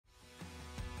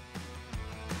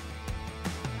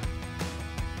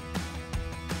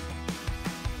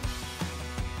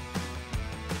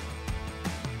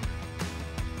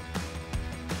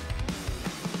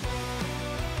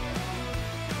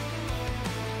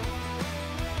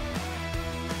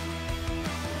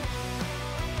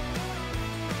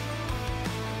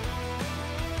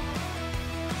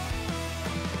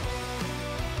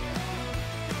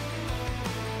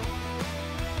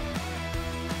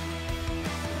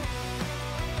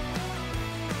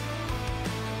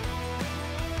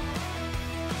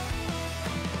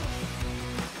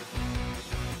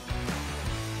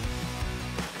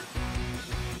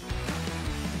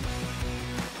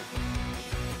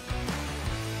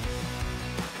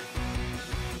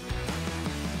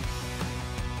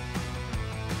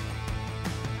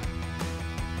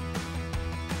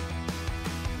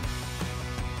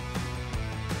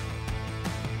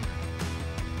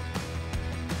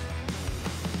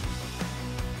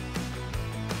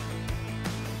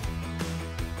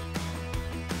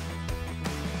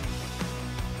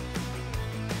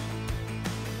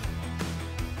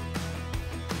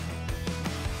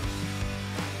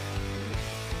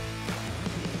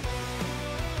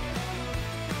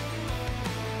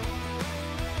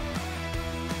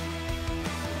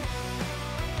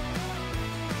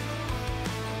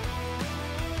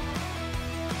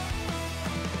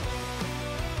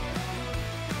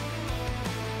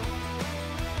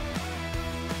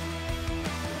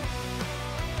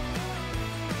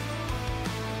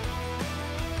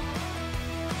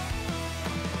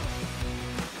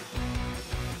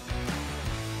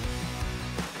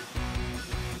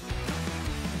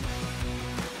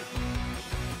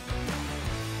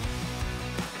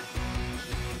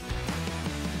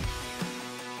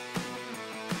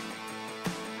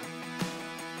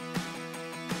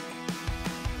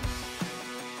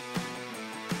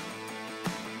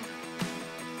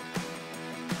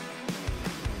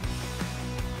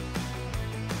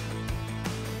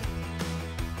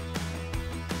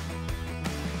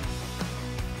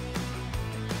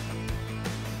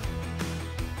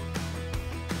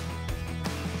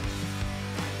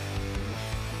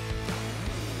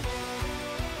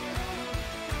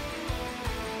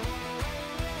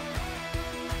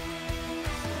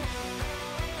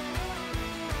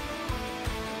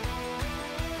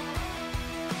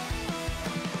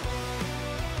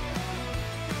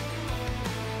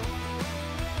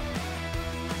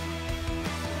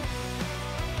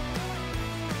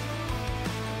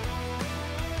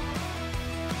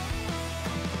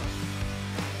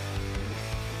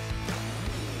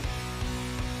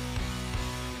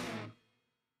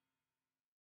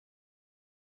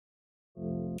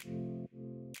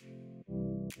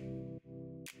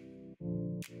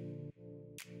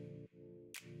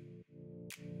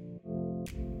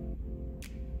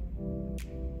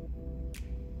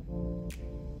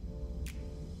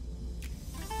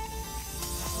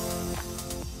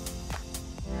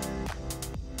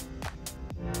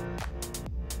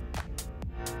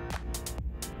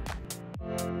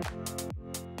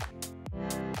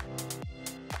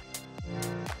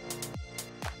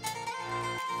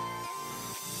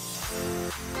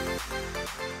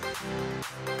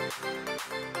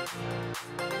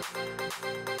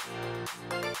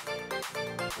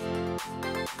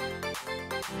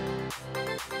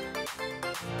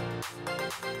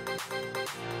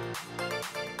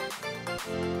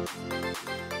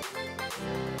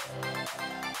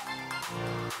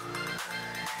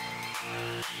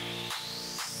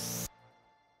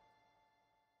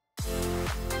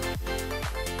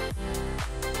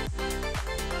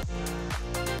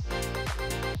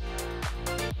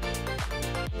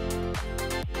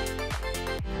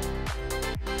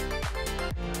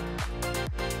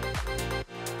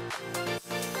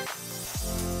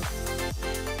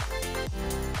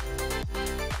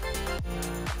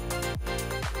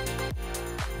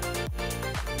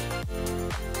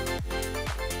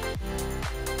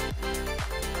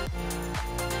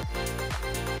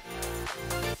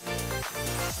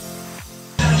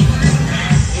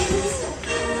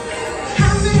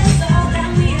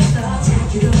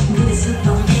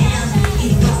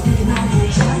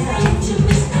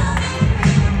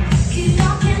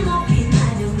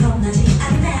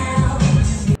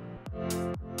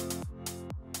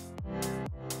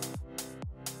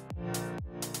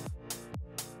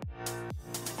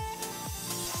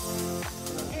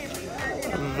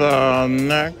The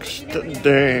next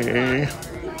day.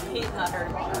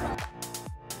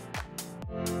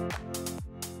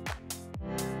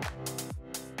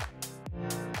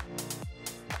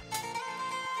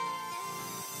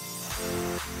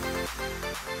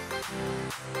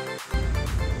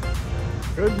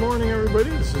 Good morning, everybody.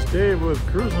 This is Dave with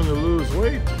Cruising to Lose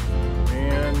Weight,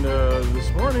 and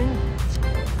this morning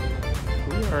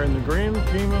we are in the Grand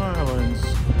Cayman Islands,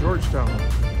 Georgetown.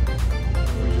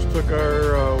 We just took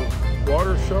our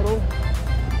water shuttle,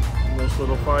 a nice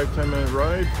little 5-10 minute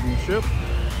ride from the ship,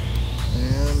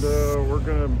 and we're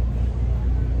gonna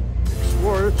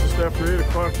explore it just after 8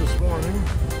 o'clock this morning.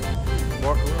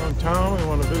 Walk around town. We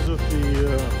want to visit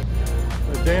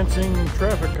the dancing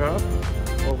traffic cop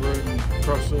over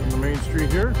across the main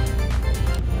street here.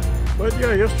 But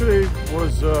yeah, yesterday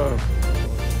was a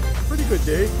pretty good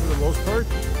day for the most part.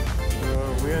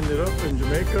 We ended up in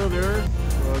Jamaica there.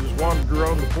 Just wandered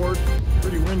around the port.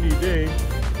 Pretty windy day,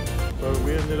 but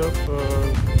we ended up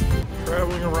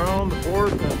traveling around the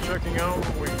port and checking out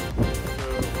what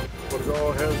it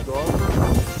all has to offer.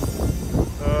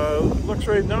 Looks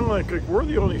right now like we're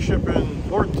the only ship in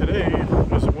port today,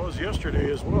 as it was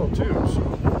yesterday as well too. So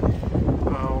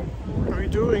we're going to be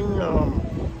doing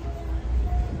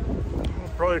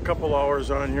probably a couple hours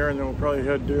on here, and then we'll probably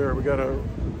head there. We got an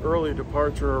early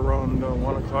departure around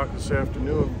 1 o'clock this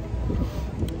afternoon.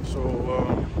 So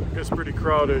it gets pretty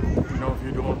crowded, you know, if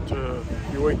you don't,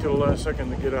 you wait till the last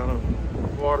second to get on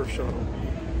a water shuttle.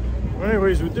 Well,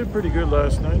 anyways, we did pretty good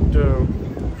last night.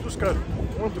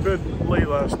 Went to bed late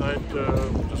last night.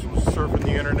 Just was surfing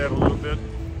the internet a little bit.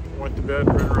 Went to bed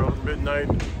right around midnight.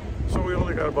 So we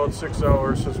only got about 6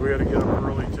 hours, since we had to get up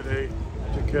early today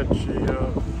to catch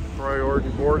the priority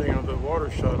boarding of the water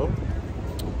shuttle.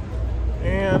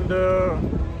 And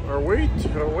our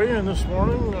weigh-in this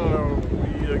morning,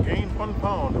 we gained 1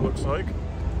 pound, it looks like.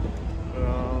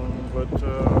 But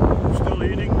we're still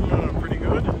eating pretty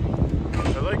good.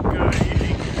 I like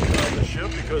eating on the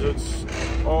ship because it's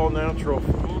all natural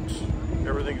foods.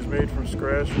 Everything is made from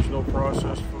scratch. There's no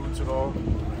processed foods at all.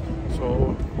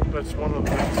 So that's one of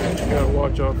the things that you gotta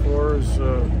watch out for, is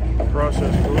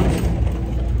processed foods.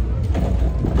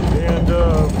 And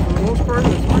for the most part,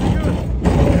 it's pretty good.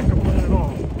 Can't complain at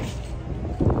all.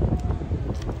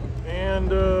 And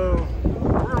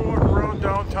we're gonna walk around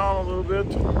downtown a little bit,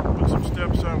 put some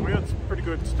steps on. We had a pretty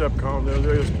good step count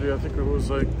there yesterday. I think it was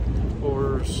like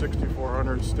over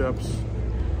 6,400 steps.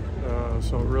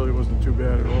 So it really wasn't too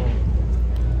bad at all.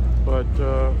 But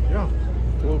yeah,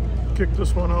 we'll kick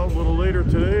this one out a little later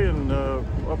today and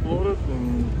upload it,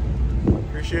 and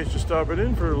appreciate you stopping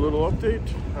in for a little update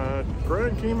at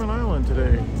Grand Cayman Island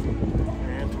today.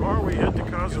 And tomorrow we head to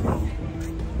Cozumel.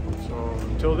 So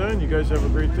until then, you guys have a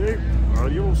great day.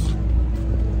 Adios.